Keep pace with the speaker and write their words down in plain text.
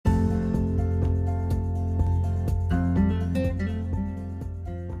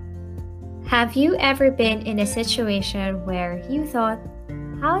Have you ever been in a situation where you thought,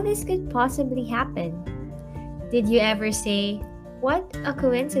 how this could possibly happen? Did you ever say, what a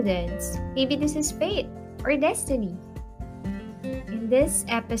coincidence? Maybe this is fate or destiny? In this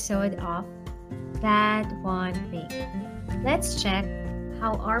episode of That One Thing, let's check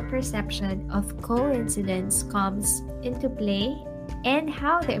how our perception of coincidence comes into play and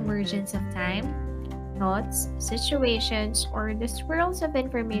how the emergence of time, thoughts, situations, or the swirls of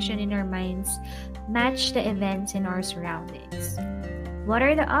information in our minds match the events in our surroundings. What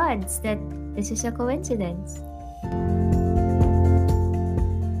are the odds that this is a coincidence?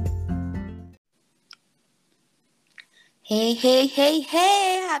 Hey, hey, hey,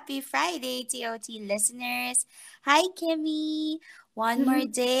 hey! Happy Friday, TOT listeners. Hi, Kimmy. One more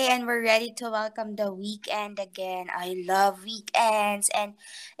day and we're ready to welcome the weekend again. I love weekends and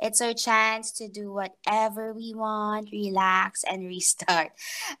it's our chance to do whatever we want, relax, and restart.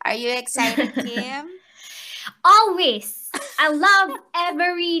 Are you excited, Kim? Always! I love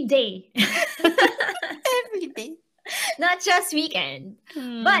every day. Every day. Not just weekend.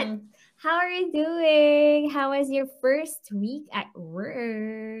 But Hmm. how are you doing? How was your first week at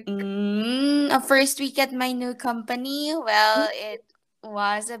work? A first week at my new company. Well, it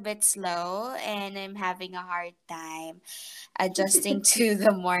was a bit slow and I'm having a hard time adjusting to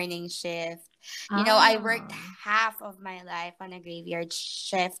the morning shift. I worked Ah. half of my life on a graveyard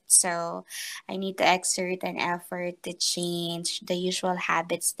shift, so I need to exert an effort to change the usual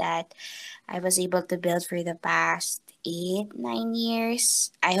habits that I was able to build for the past 8, 9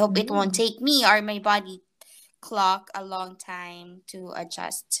 years. I hope it won't Mm. take me or my body clock a long time to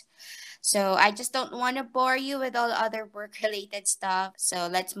adjust. So I just don't want to bore you with all other work related stuff. So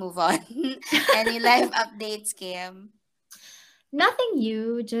let's move on. Any life updates, Kim? Nothing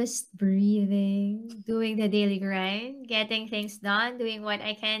new, just breathing, doing the daily grind, getting things done, doing what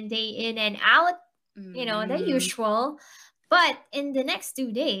I can day in and out, the Mm. usual. But in the next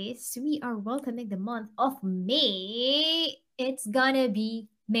 2 days, we are welcoming the month of May. It's gonna be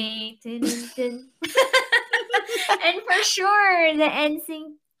May. Dun, dun, dun. And for sure, the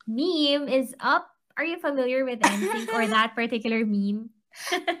NSYNC meme is up. Are you familiar with NSYNC or that particular meme?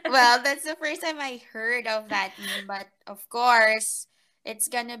 Well, that's the first time I heard of that meme, but of course, it's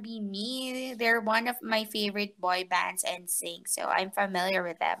gonna be me. They're one of my favorite boy bands and sing, so I'm familiar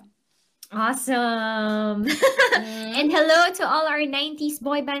with them. Awesome. Mm. And hello to all our 90s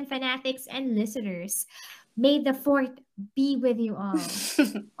boy band fanatics and listeners. May the 4th be with you all.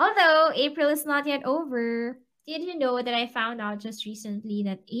 Although April is not yet over, did you know that I found out just recently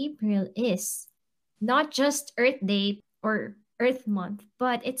that April is not just Earth Day or Earth Month,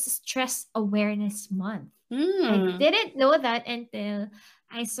 but it's Stress Awareness Month. I Mm. didn't know that until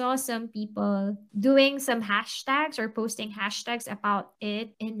I saw some people doing some hashtags or posting hashtags about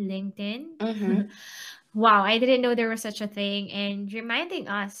it in Mm-hmm. LinkedIn. Wow, I didn't know there was such a thing, and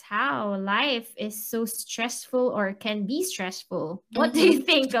reminding us how life is so stressful or can be stressful. What do Mm-hmm. you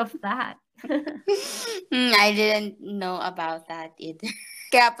think of that? I didn't know about that either.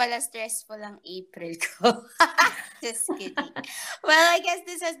 Kaya pala stressful ang April ko. Just kidding. Well, I guess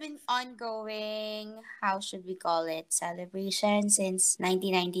this has been ongoing, how should we call it, celebration since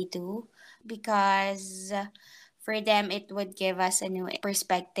 1992. Because for them, it would give us a new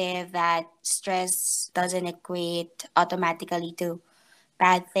perspective that stress doesn't equate automatically to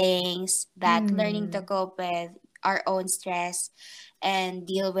bad things, that learning to Hmm. cope with our own stress and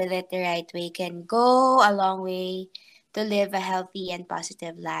deal with it the right way can go a long way to live a healthy and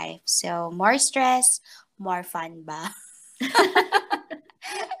positive life. So, more stress, more fun ba?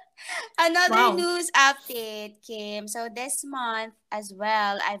 Another Wow. news update, Kim. So, this month as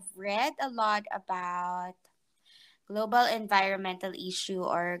well, I've read a lot about global environmental issue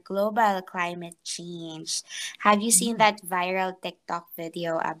or global climate change. Have you seen Mm. that viral TikTok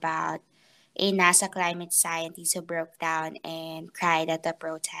video about a NASA climate scientist who broke down and cried at a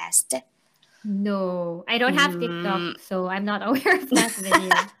protest? No, I don't have Mm. TikTok, so I'm not aware of that video.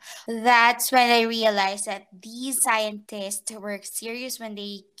 That's when I realized that these scientists were serious when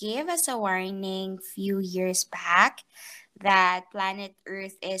they gave us a warning few years back that planet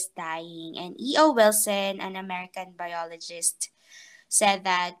Earth is dying. And E.O. Wilson, an American biologist, said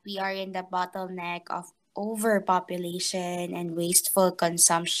that we are in the bottleneck of overpopulation and wasteful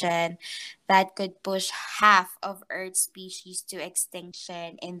consumption that could push half of Earth's species to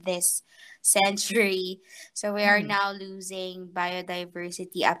extinction in this century. So we are Hmm. now losing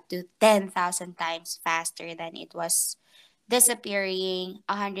biodiversity up to 10,000 times faster than it was disappearing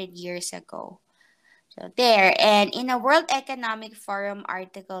 100 years ago. So there, and in a World Economic Forum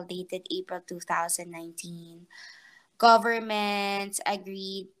article dated April 2019, Governments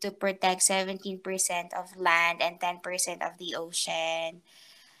agreed to protect 17% of land and 10% of the ocean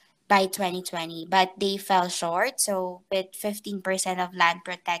by 2020, but they fell short. So, with 15% of land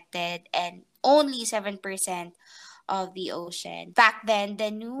protected and only 7% of the ocean. Back then,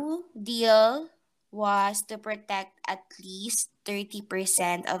 the new deal was to protect at least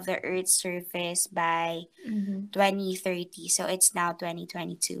 30% of the Earth's surface by Mm-hmm. 2030. So it's now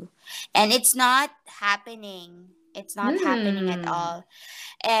 2022. And it's not happening. It's not happening at Hmm. all.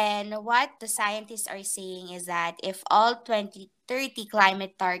 And what the scientists are saying is that if all 2030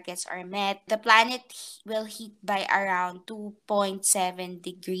 climate targets are met, the planet will heat by around 2.7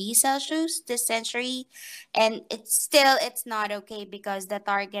 degrees Celsius this century. And it's not okay because the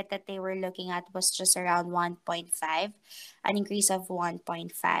target that they were looking at was just around 1.5, an increase of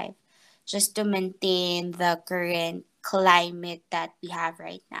 1.5, just to maintain the current climate that we have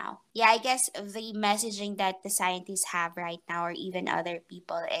right now. Yeah, I guess the messaging that the scientists have right now, or even other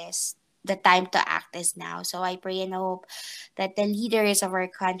people, is the time to act is now. So I pray and hope that the leaders of our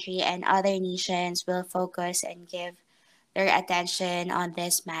country and other nations will focus and give their attention on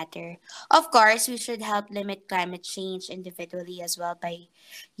this matter. Of course, we should help limit climate change individually as well by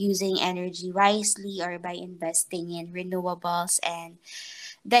using energy wisely or by investing in renewables and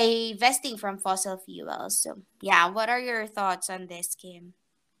divesting from fossil fuels. So, yeah, what are your thoughts on this, Kim?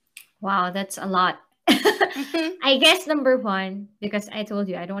 Wow, that's a lot. Mm-hmm. I guess number one, because I told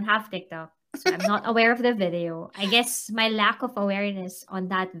you I don't have TikTok, so I'm not aware of the video. I guess my lack of awareness on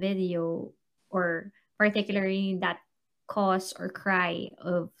that video, or particularly that cause or cry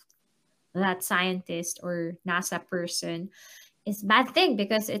of that scientist or NASA person, is bad thing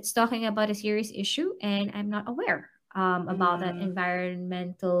because it's talking about a serious issue and I'm not aware about that Mm-hmm.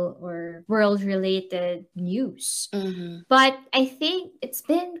 environmental or world related news. Mm-hmm. But I think it's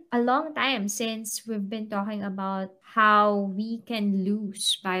been a long time since we've been talking about how we can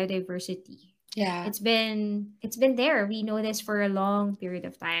lose biodiversity. Yeah. It's been there. We know this for a long period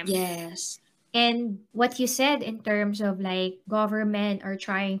of time. Yes. And what you said in terms of like government are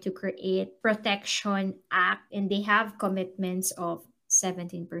trying to create protection act and they have commitments of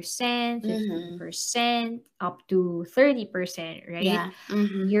 17%, Mm-hmm. 15%, up to 30%, right? Yeah.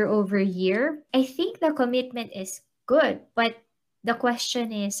 Mm-hmm. Year over year. I think the commitment is good, but the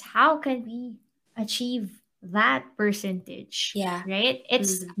question is how can we achieve that percentage, Yeah. right?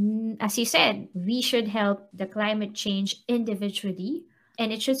 It's Mm-hmm. as you said, we should help the climate change individually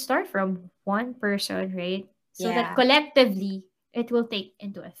and it should start from one person, right? So that Yeah. collectively it will take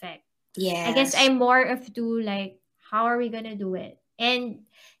into effect. I guess Yes. I'm more of to like, how are we gonna do it? And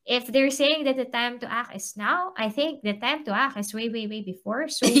if they're saying that the time to act is now, I think the time to act is way, way, way before.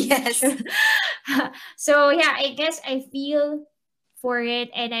 So we Yes. should. So yeah, I guess I feel for it,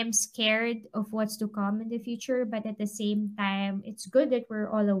 and I'm scared of what's to come in the future. But at the same time, it's good that we're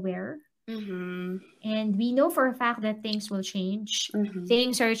all aware, Mm-hmm. and we know for a fact that things will change. Mm-hmm.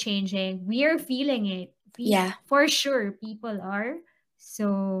 Things are changing. We are feeling it. We Yeah. for sure people are.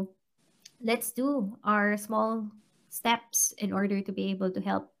 So let's do our small steps in order to be able to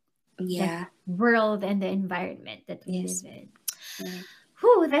help the Yeah. world and the environment that we live Yes. in. Right.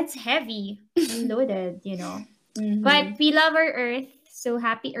 Whew, that's heavy and loaded. But Mm-hmm. we love our Earth, so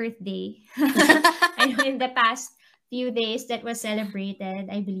happy Earth Day. I know in the past few days that was celebrated,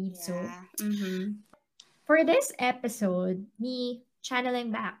 I believe so. Yeah. Mm-hmm. For this episode, me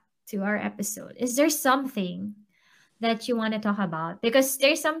channeling back to our episode, is there something that you want to talk about? Because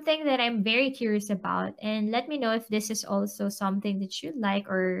there's something that I'm very curious about, and let me know if this is also something that you like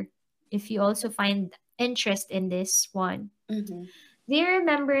or if you also find interest in this one. Mm-hmm. Do you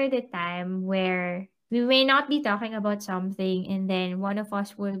remember the time where we may not be talking about something and then one of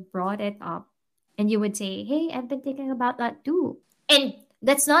us would brought it up and you would say, "Hey, I've been thinking about that too." And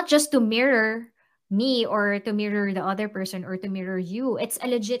that's not just to mirror me or to mirror the other person or to mirror you. It's a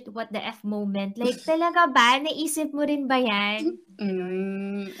legit what the F moment. Like, talaga ba? Naisip mo rin ba yan?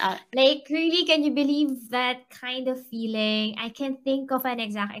 Ganon. Mm, Like, really, can you believe that kind of feeling? I can't think of an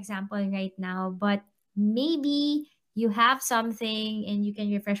exact example right now, but maybe you have something and you can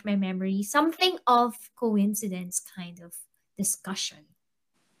refresh my memory. Something of coincidence kind of discussion.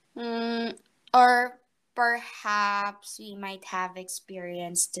 mm, or perhaps we might have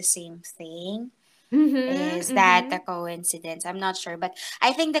experienced the same thing. Mm-hmm, Is that mm-hmm. a coincidence? I'm not sure, but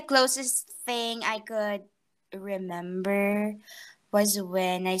I think the closest thing I could remember was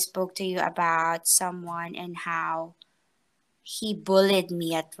when I spoke to you about someone and how he bullied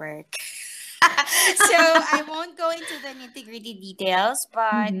me at work. So I won't go into the nitty gritty details,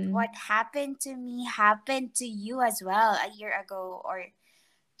 but Mm-hmm. what happened to me happened to you as well a year ago or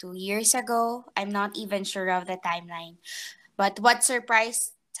 2 years ago. I'm not even sure of the timeline. But what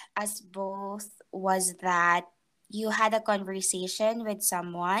surprised us both was that you had a conversation with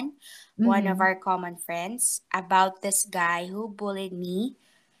someone, one of Mm-hmm. our common friends, about this guy who bullied me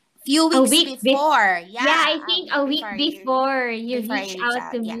few A weeks week before. before. Yeah, Yeah, I a think week a week before before you you reached reach out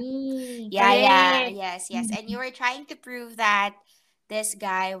out. to Yeah. me. Yeah, yeah. Correct. Yes, yes. And Mhm. you were trying to prove that this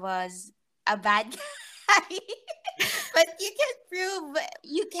guy was a bad guy. But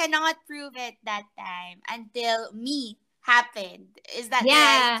you cannot prove it that time until me happened. Is that right?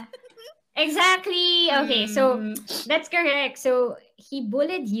 Yeah, exactly. Okay, so Mm-hmm. that's correct. So he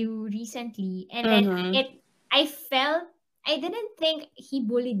bullied you recently, and then Mm-hmm. I felt, I didn't think he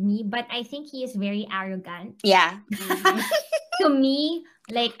bullied me, but I think he is very arrogant. Yeah. Mm-hmm. To me,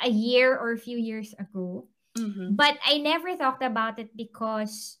 like a year or a few years ago. Mm-hmm. But I never talked about it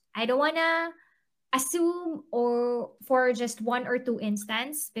because I don't wanna assume, or for just one or two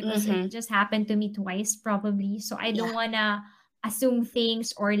instance, because it Mm-hmm. just happened to me twice probably. So I Yeah. don't wanna assume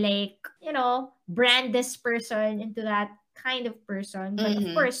things, or like, brand this person into that kind of person. But of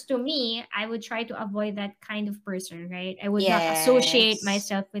Mm-hmm. course, to me, I would try to avoid that kind of person, right? I would not associate Yes.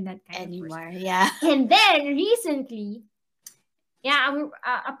 myself with that kind of person. Anymore. Yeah. And then recently, yeah,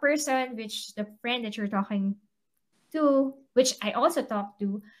 a person, which the friend that you're talking to, which I also talked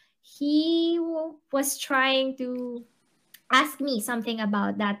to, he was trying to ask me something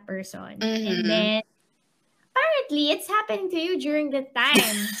about that person. And Mm-hmm. then apparently it's happening to you during the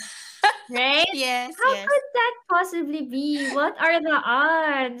time, right? Yes, How yes. could that possibly be? What are the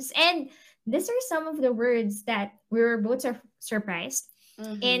odds? And these are some of the words that we were both surprised.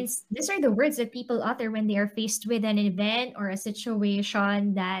 Mm-hmm. And these are the words that people utter when they are faced with an event or a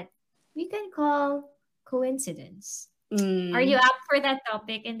situation that we can call coincidence. Are you Mm. up for that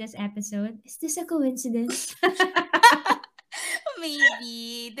topic in this episode? Is this a coincidence?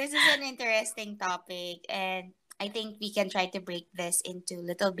 Maybe this is an interesting topic, and I think we can try to break this into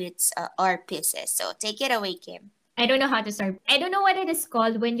little bits or pieces. So take it away, Kim. I don't know how to start. I don't know what it is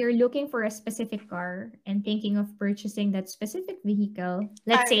called when you're looking for a specific car and thinking of purchasing that specific vehicle. All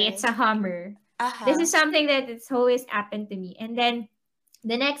Let's say it's right. a Hummer. Uh This huh. is something that it's always happened to me. And then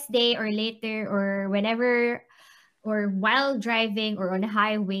the next day or later or whenever, or while driving or on a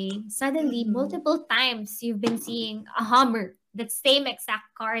highway, suddenly Mm-hmm. multiple times you've been seeing a Hummer, that same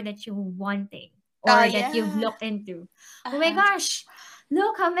exact car that you're wanting Oh or that you've yeah. looked into. Uh Oh my huh. gosh,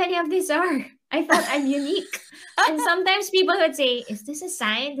 look how many of these are. I thought I'm unique. And sometimes people would say, is this a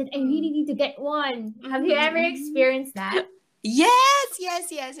sign that I really need to get one? Have you ever Mm-hmm. experienced that? Yes,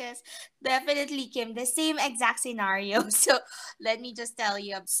 yes, yes, yes. Definitely, Kim. The same exact scenario. So let me just tell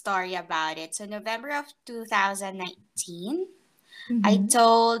you a story about it. So November of 2019, I Mm-hmm.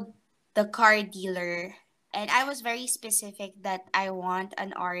 told the car dealer, and I was very specific that I want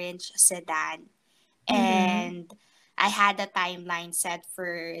an orange sedan. Mm-hmm. And I had a timeline set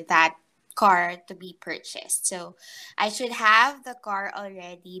for that car to be purchased. So I should have the car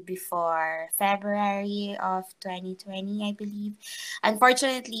already before February of 2020, I believe.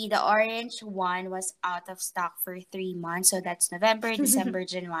 Unfortunately, the orange one was out of stock for 3 months. So that's November, December,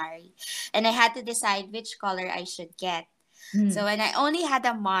 January. And I had to decide which color I should get. So Mm. when I only had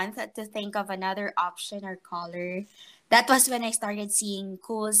a month to think of another option or color, that was when I started seeing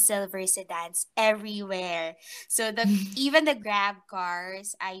cool silver sedans everywhere. So the even the Grab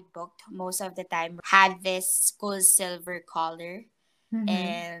cars I booked most of the time had this cool silver color, Mm-hmm.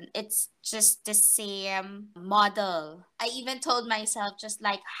 and it's just the same model. I even told myself, just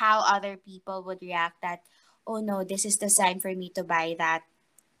like how other people would react, that oh no, this is the sign for me to buy that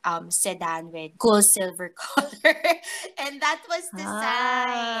sedan with cool silver color. And that was the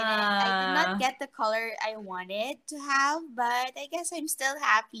sign. And I did not Ah. get the color I wanted to have, but I guess I'm still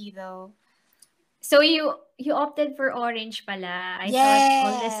happy though. So you opted for orange pala. I thought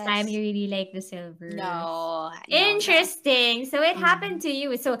all this time Yes. you really like the silver. No, no, no. Interesting. So it happened Mm-hmm. to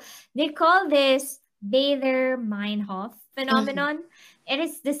you. So they call this Bader-Meinhof Mm-hmm. phenomenon. It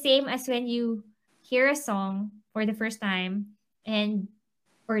is the same as when you hear a song for the first time, and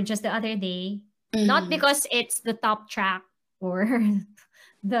or just the other day, not Mm-hmm. because it's the top track or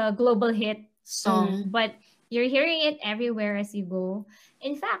the global hit song, Mm-hmm. but you're hearing it everywhere as you go.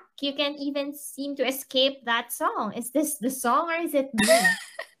 In fact, you can even seem to escape that song. Is this the song or is it me?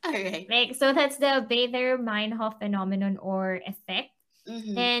 All right. Like, so that's the Bader-Meinhof phenomenon or effect.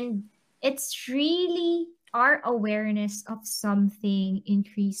 Mm-hmm. And it's really our awareness of something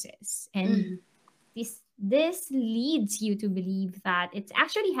increases. And Mm-hmm. this leads you to believe that it's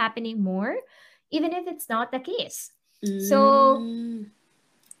actually happening more, even if it's not the case. So Mm-hmm.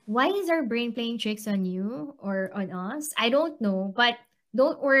 why is our brain playing tricks on you or on us? I don't know, but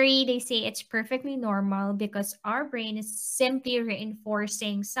Don't worry, they say it's perfectly normal because our brain is simply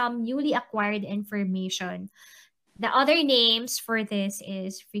reinforcing some newly acquired information. The other names for this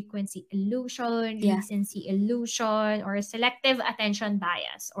is frequency illusion, Yeah. recency illusion, or selective attention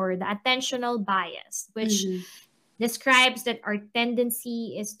bias, or the attentional bias, which Mm-hmm. describes that our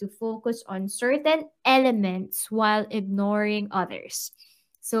tendency is to focus on certain elements while ignoring others.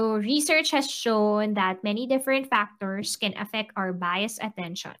 So, research has shown that many different factors can affect our biased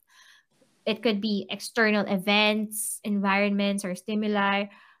attention. It could be external events, environments, or stimuli,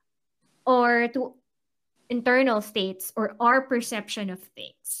 or to internal states or our perception of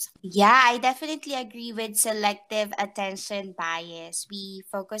things. Yeah, I definitely agree with selective attention bias. We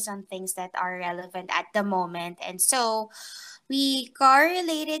focus on things that are relevant at the moment. And so we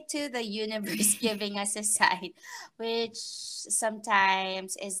correlate it to the universe giving us a sign, which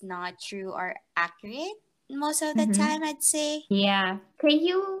sometimes is not true or accurate most of the Mm-hmm. time, I'd say. Yeah. Can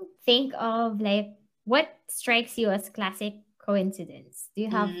you think of like what strikes you as classic coincidence? Do you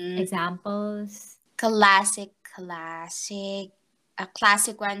have Mm, examples? classic. A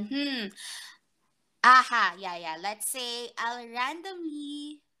classic one. Aha, yeah, yeah. Let's say I'll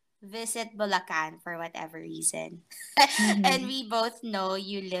randomly visit Bulacan for whatever reason. And Mm-hmm. we both know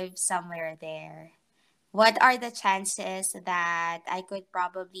you live somewhere there. What are the chances that I could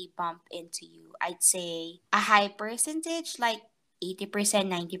probably bump into you? I'd say a high percentage, like 80%,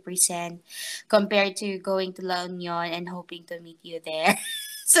 90%, compared to going to La Union and hoping to meet you there.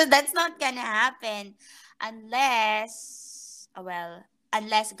 So that's not gonna happen unless, well,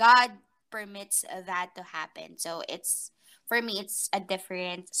 unless God permits that to happen. So it's, for me, it's a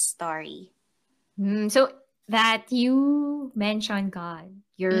different story. So that you mentioned God,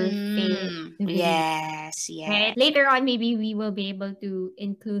 your faith, the belief, Yes, right? yes. Later on, maybe we will be able to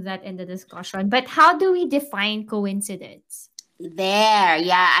include that in the discussion. But how do we define coincidence? There,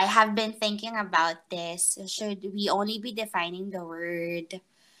 yeah, I have been thinking about this. Should we only be defining the word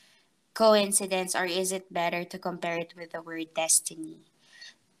coincidence, or is it better to compare it with the word destiny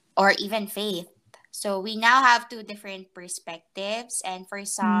or even faith? So we now have two different perspectives, and for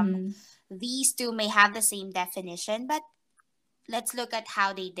some, Mm-hmm. these two may have the same definition, but let's look at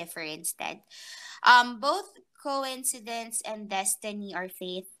how they differ instead. Both coincidence and destiny or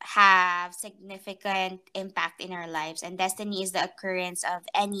fate have significant impact in our lives, and destiny is the occurrence of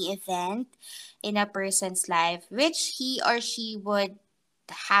any event in a person's life which he or she would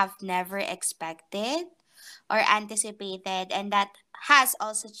have never expected or anticipated, and that has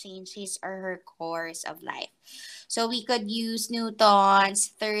also changed his or her course of life. So we could use Newton's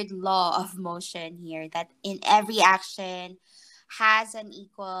third law of motion here, that in every action has an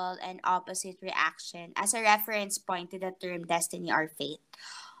equal and opposite reaction as a reference point to the term destiny or fate.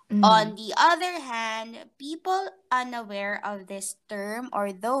 Mm-hmm. On the other hand, people unaware of this term,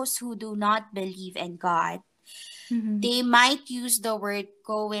 or those who do not believe in God, Mm-hmm. they might use the word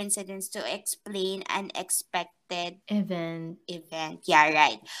coincidence to explain an expected Event. event. Yeah,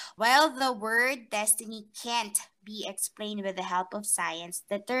 right. While the word destiny can't be explained with the help of science,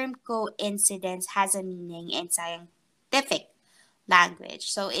 the term coincidence has a meaning in scientific language.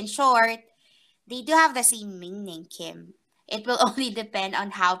 So, in short, they do have the same meaning, Kim. It will only depend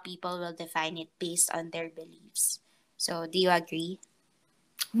on how people will define it based on their beliefs. So, do you agree?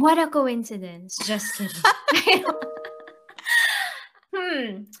 What a coincidence. Just kidding.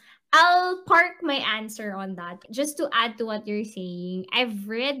 Hmm. I'll park my answer on that. Just to add to what you're saying, I've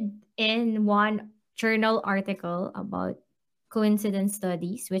read in one journal article about coincidence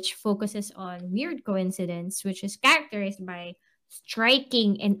studies, which focuses on weird coincidence, which is characterized by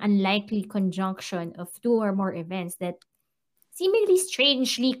striking and unlikely conjunction of two or more events that seemingly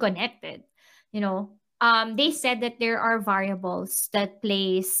strangely connected. They said that there are variables that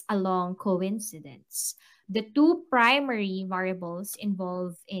plays along coincidence. The two primary variables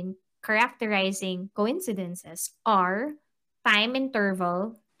involved in characterizing coincidences are time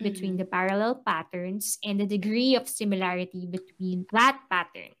interval between Mm-hmm. the parallel patterns and the degree of similarity between that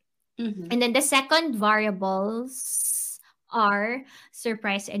pattern. Mm-hmm. And then the second variables are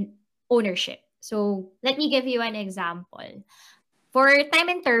surprise and ownership. So let me give you an example. For time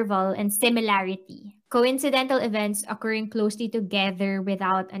interval and similarity, coincidental events occurring closely together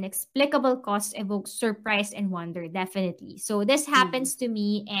without an explicable cause evokes surprise and wonder, definitely. So this Mm-hmm. happens to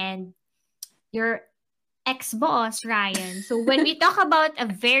me and your ex-boss, Ryan. So when we talk about a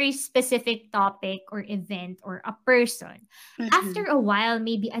very specific topic or event or a person, Mm-hmm. after a while,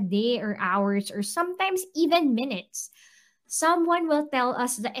 maybe a day or hours or sometimes even minutes, someone will tell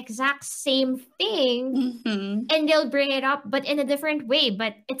us the exact same thing Mm-hmm. and they'll bring it up but in a different way,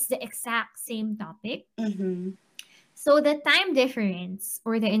 but it's the exact same topic. Mm-hmm. So the time difference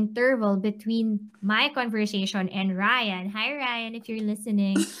or the interval between my conversation and Ryan, hi Ryan, if you're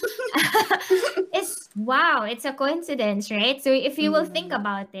listening, is wow, it's a coincidence, right? So if you will think Mm.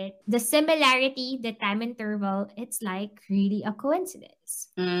 about it, the similarity, the time interval, it's like really a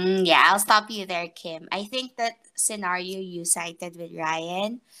coincidence. Yeah, I'll stop you there, Kim. I think that scenario you cited with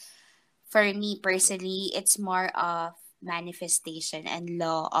Ryan, for me personally, it's more of manifestation and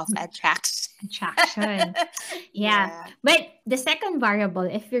law of attraction. Attraction. Yeah. Yeah. But the second variable,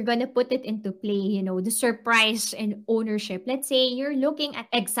 if you're going to put it into play, the surprise and ownership, let's say you're looking at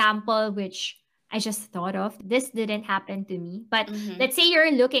example, which I just thought of. This didn't happen to me. But Mm-hmm. let's say you're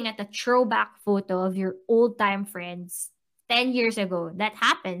looking at a throwback photo of your old time friends 10 years ago. That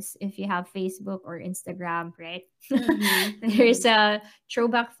happens if you have Facebook or Instagram, right? Mm-hmm. There's Mm-hmm. a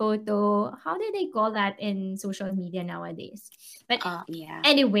throwback photo. How do they call that in social media nowadays? But Yeah.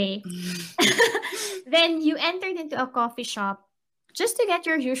 anyway, then you entered into a coffee shop just to get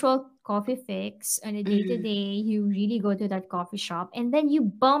your usual coffee fix on a day to Mm-hmm. day. You really go to that coffee shop and then you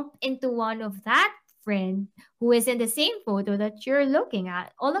bump into one of that friend who is in the same photo that you're looking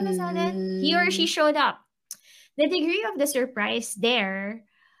at. All of a sudden, he or she Mm-hmm. showed up. The degree of the surprise there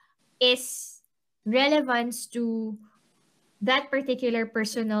is relevance to that particular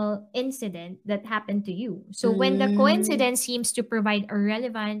personal incident that happened to you. So when the Mm-hmm. coincidence seems to provide a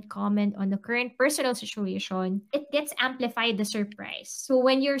relevant comment on the current personal situation, it gets amplified the surprise. So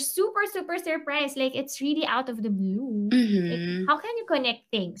when you're super, super surprised, like it's really out of the blue, like Mm-hmm. how can you connect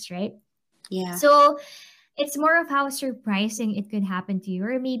things, right? Yeah. So it's more of how surprising it could happen to you,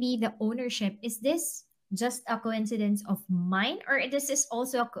 or maybe the ownership. Is this just a coincidence of mine, or this is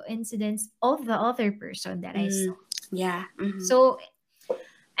also a coincidence of the other person that I saw? Mm. Yeah. Mm-hmm. So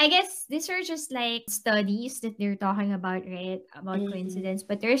I guess these are just like studies that they're talking about, right? About Mm-hmm. coincidence,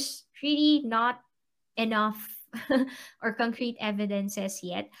 but there's really not enough or concrete evidences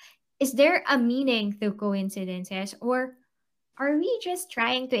yet. Is there a meaning to coincidences, or are we just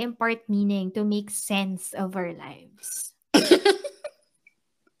trying to impart meaning to make sense of our lives?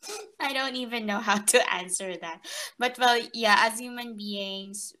 I don't even know how to answer that. But well, yeah, as human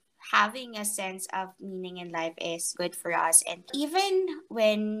beings, having a sense of meaning in life is good for us. And even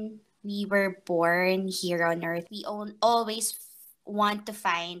when we were born here on earth, we always want to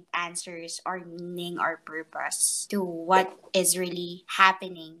find answers or meaning or purpose to what is really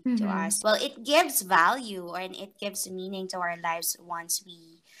happening to Mm-hmm. us. Well, it gives value and it gives meaning to our lives once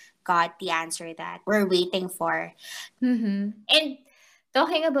we got the answer that we're waiting for. Mm-hmm. And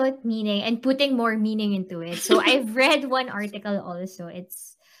talking about meaning and putting more meaning into it. So I've read one article also.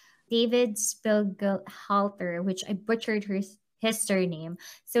 It's David Spiegelhalter, which I butchered his surname.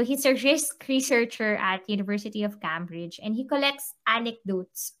 So he's a risk researcher at University of Cambridge, and he collects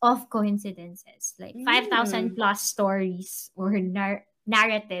anecdotes of coincidences, like 5,000 Mm. plus stories or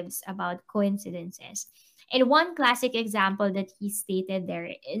narratives about coincidences. And one classic example that he stated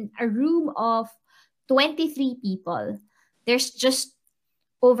there, in a room of 23 people, there's just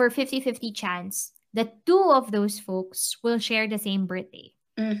over 50-50 chance that two of those folks will share the same birthday.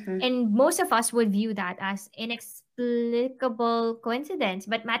 Mm-hmm. And most of us would view that as inexplicable coincidence,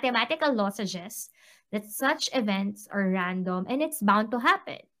 but mathematical law suggests that such events are random and it's bound to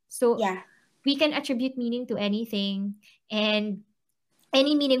happen. So Yeah. we can attribute meaning to anything, and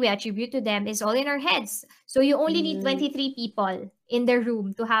any meaning we attribute to them is all in our heads. So you only need Mm. 23 people in the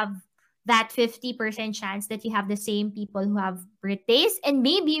room to have that 50% chance that you have the same people who have birthdays. And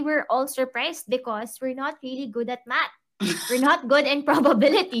maybe we're all surprised because we're not really good at math. We're not good in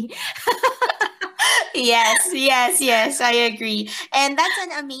probability. Yes, yes, yes, I agree. And that's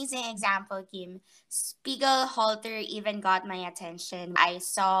an amazing example, Kim. Spiegel Halter even got my attention. I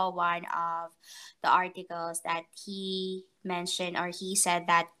saw one of the articles that he mentioned, or he said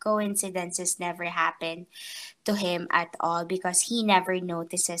that coincidences never happen to him at all because he never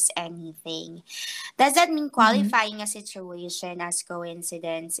notices anything. Does that mean Mm-hmm. qualifying a situation as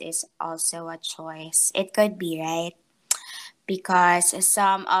coincidence is also a choice? It could be, right? Because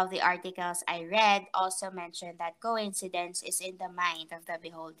some of the articles I read also mentioned that coincidence is in the mind of the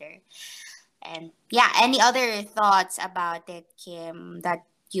beholder. And yeah, any other thoughts about it, Kim, that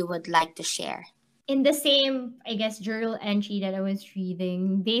you would like to share? In the same, I guess, journal entry that I was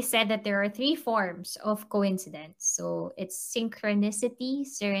reading, they said that there are three forms of coincidence. So it's synchronicity,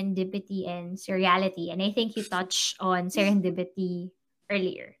 serendipity, and seriality. And I think you touched on serendipity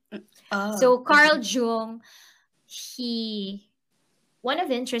earlier. Oh. So Carl Jung, he one of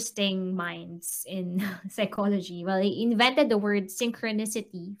the interesting minds in psychology. Well, he invented the word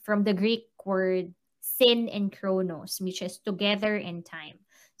synchronicity from the Greek word syn and chronos, which is together in time.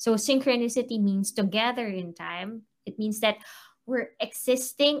 So synchronicity means together in time. It means that we're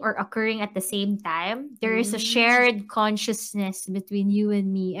existing or occurring at the same time. There is a Mm. shared consciousness between you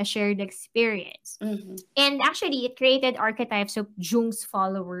and me, a shared experience. Mm-hmm. And actually, it created archetypes of Jung's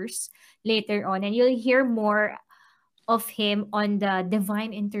followers later on. And you'll hear more of him on the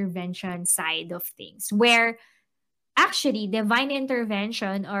divine intervention side of things, where actually divine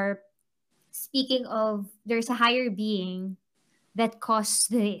intervention, or speaking of, there's a higher being that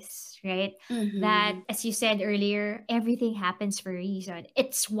caused this, right? That, Mm-hmm. as you said earlier, everything happens for a reason.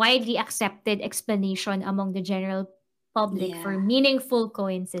 It's widely accepted explanation among the general public for Yeah. meaningful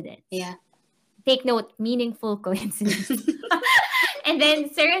coincidence. Yeah. Take note, meaningful coincidence. And then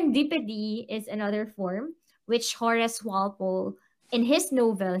serendipity is another form, which Horace Walpole, in his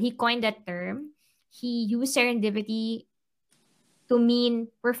novel, he coined that term. He used serendipity to mean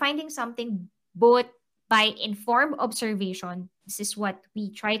we're finding something both by informed observation, this is what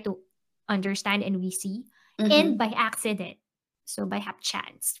we try to understand and we see, Mm-hmm. and by accident. So by hap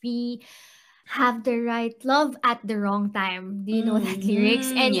chance. We have the right love at the wrong time. Do you know that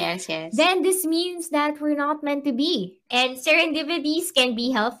lyrics? Mm-hmm. And Yes, yes. then this means that we're not meant to be. And serendipities can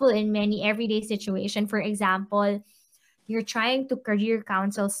be helpful in many everyday situations. For example, you're trying to career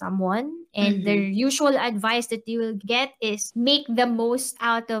counsel someone, and the Mm-hmm. usual advice that you will get is make the most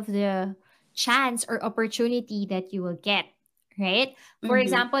out of the chance or opportunity that you will get, right? For Mm-hmm.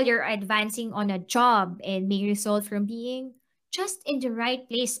 example, you're advancing on a job and may result from being just in the right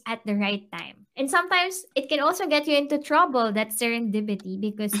place at the right time. And sometimes it can also get you into trouble, that serendipity,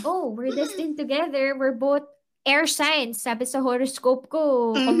 because, oh, we're destined together. We're both air signs. Sabi sa horoscope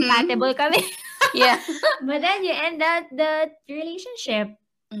ko, Mm-hmm. compatible kami. Yeah. But then you end that relationship,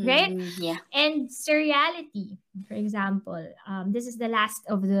 right? Mm, yeah. And seriality, for example, this is the last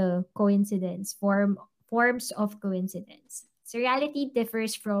of the forms of coincidence. Seriality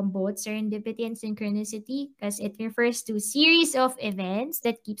differs from both serendipity and synchronicity because it refers to a series of events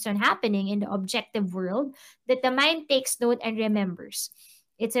that keeps on happening in the objective world that the mind takes note and remembers.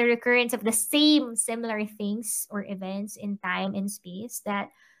 It's a recurrence of the same similar things or events in time and space that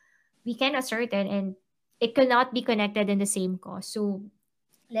we can ascertain, and it cannot be connected in the same cause. So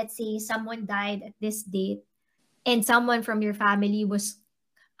let's say someone died at this date and someone from your family was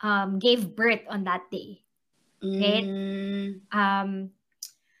gave birth on that day, right? Mm, Um,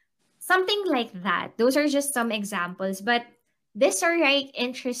 Something like that. Those are just some examples, but these are like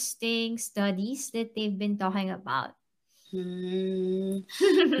interesting studies that they've been talking about. mm.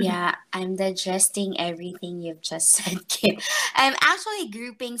 Yeah, I'm digesting everything you've just said, Kim. I'm actually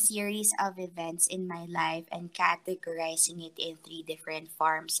grouping series of events in my life and categorizing it in three different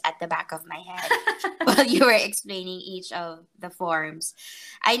forms at the back of my head while you were explaining each of the forms.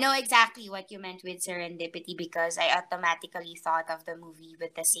 I know exactly what you meant with serendipity because I automatically thought of the movie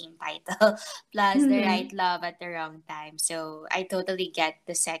with the same title, plus the right Mhm. love at the wrong time. So I totally get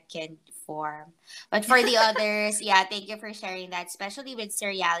the second form. But for the others, yeah, thank you for sharing that. Especially with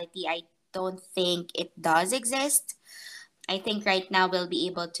seriality, I don't think it does exist. I think right now we'll be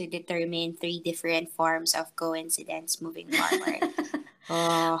able to determine three different forms of coincidence moving forward.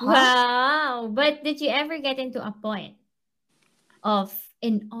 Uh huh. Wow. But did you ever get into a point of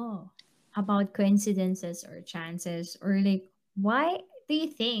in awe about coincidences or chances, or like, why do you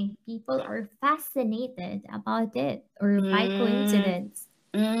think people are fascinated about it or by Mm, coincidence?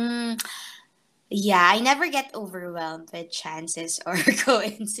 mm, yeah, I never get overwhelmed with chances or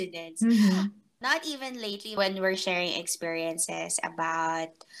coincidence. Mm-hmm. Not even lately when we're sharing experiences about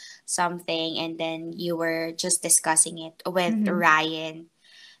something and then you were just discussing it with Mm-hmm. Ryan.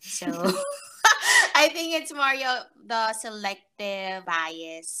 So I think it's more the selective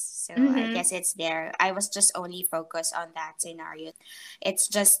bias. So I Mm-hmm. guess it's there. I was just only focused on that scenario. It's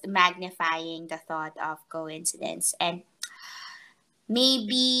just magnifying the thought of coincidence. And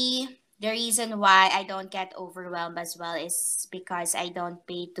maybe the reason why I don't get overwhelmed as well is because I don't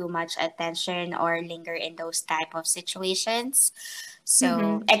pay too much attention or linger in those type of situations. So,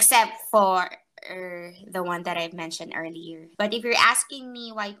 Mm-hmm. except for the one that I've mentioned earlier. But if you're asking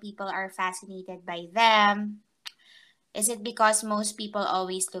me why people are fascinated by them, is it because most people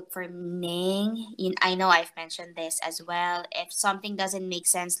always look for meaning? I know I've mentioned this as well. If something doesn't make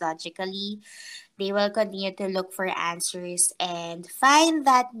sense logically, they will continue to look for answers and find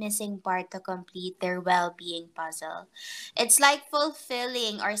that missing part to complete their well being puzzle. It's like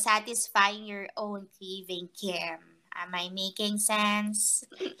fulfilling or satisfying your own craving, Kim. Am I making sense?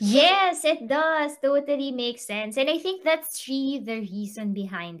 Yes, it does. Totally makes sense. And I think that's really the reason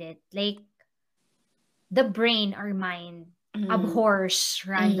behind it. Like, the brain or mind Mm, abhors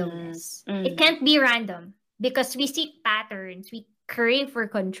mm, randomness. It mm, can't be random because we seek patterns, we crave for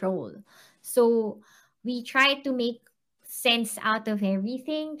control. So We try to make sense out of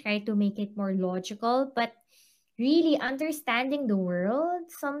everything, try to make it more logical, but really understanding the world,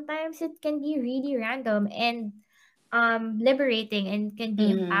 sometimes it can be really random and liberating and can be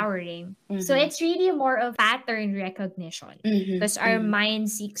Mm-hmm. empowering. So Mm-hmm. it's really more of pattern recognition because our Mm-hmm.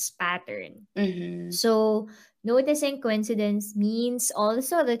 mind seeks pattern. Mm-hmm. So noticing coincidence means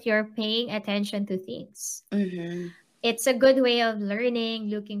also that you're paying attention to things. Mm-hmm. It's a good way of learning,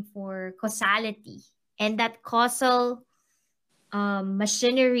 looking for causality. And that causal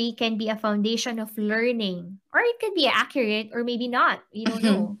machinery can be a foundation of learning, or it could be accurate, or maybe not. We don't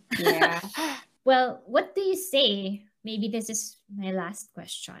know. Yeah. Well, what do you say? Maybe this is my last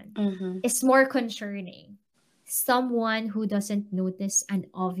question. Mm-hmm. Is more concerning someone who doesn't notice an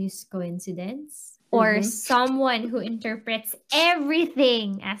obvious coincidence, or Mm-hmm. someone who interprets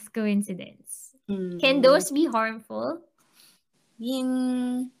everything as coincidence? Can Mm-hmm. those be harmful?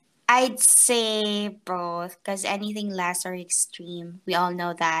 I'd say both, because anything less or extreme, we all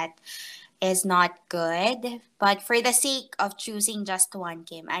know that is not good. But for the sake of choosing just one,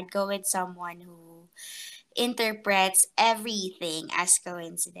 Kim, I'd go with someone who interprets everything as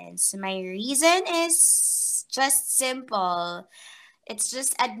coincidence. My reason is just simple. It's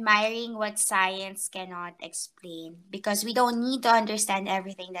just admiring what science cannot explain, because we don't need to understand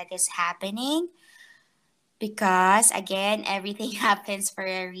everything that is happening, because again, everything happens for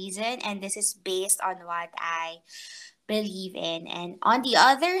a reason, and this is based on what I believe in. And on the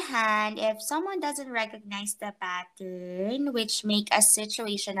other hand, if someone doesn't recognize the pattern which make a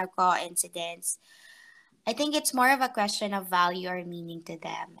situation a coincidence, I think it's more of a question of value or meaning to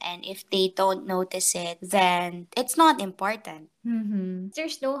them. And if they don't notice it, then it's not important.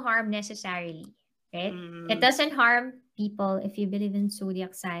 There's no harm necessarily, right? It Mm. doesn't harm people if you believe in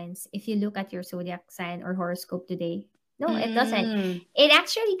zodiac signs. If you look at your zodiac sign or horoscope today, no, it doesn't. Mm. It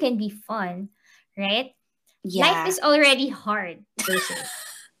actually can be fun, right? Life Yeah. is already hard, per se.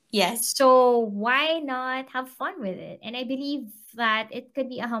 Yes. So why not have fun with it? And I believe that it could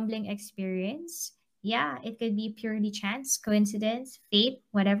be a humbling experience. Yeah, it could be purely chance, coincidence, fate,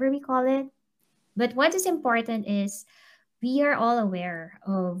 whatever we call it. But what is important is we are all aware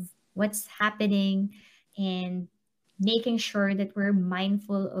of what's happening and making sure that we're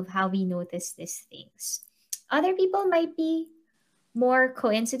mindful of how we notice these things. Other people might be more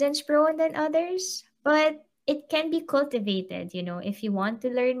coincidence prone than others, but it can be cultivated, if you want to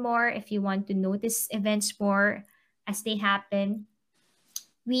learn more, if you want to notice events more as they happen.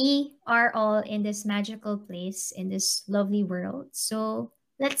 We are all in this magical place, in this lovely world. So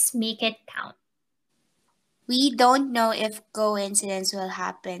let's make it count. We don't know if coincidence will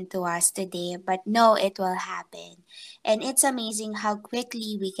happen to us today, but no, it will happen. And it's amazing how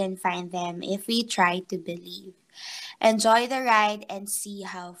quickly we can find them if we try to believe. Enjoy the ride and see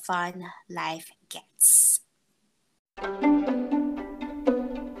how fun life gets.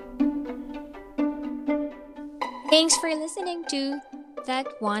 Thanks for listening to That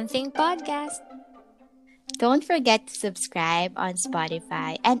One Thing podcast. Don't forget to subscribe on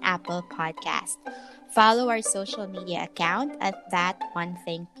Spotify and Apple Podcast. Follow our social media account at That One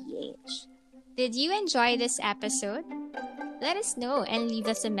Thing PH. Did you enjoy this episode? Let us know and leave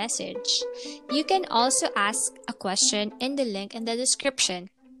us a message. You can also ask a question in the link in the description.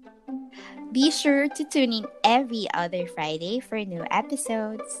 Be sure to tune in every other Friday for new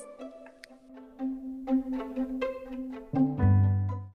episodes.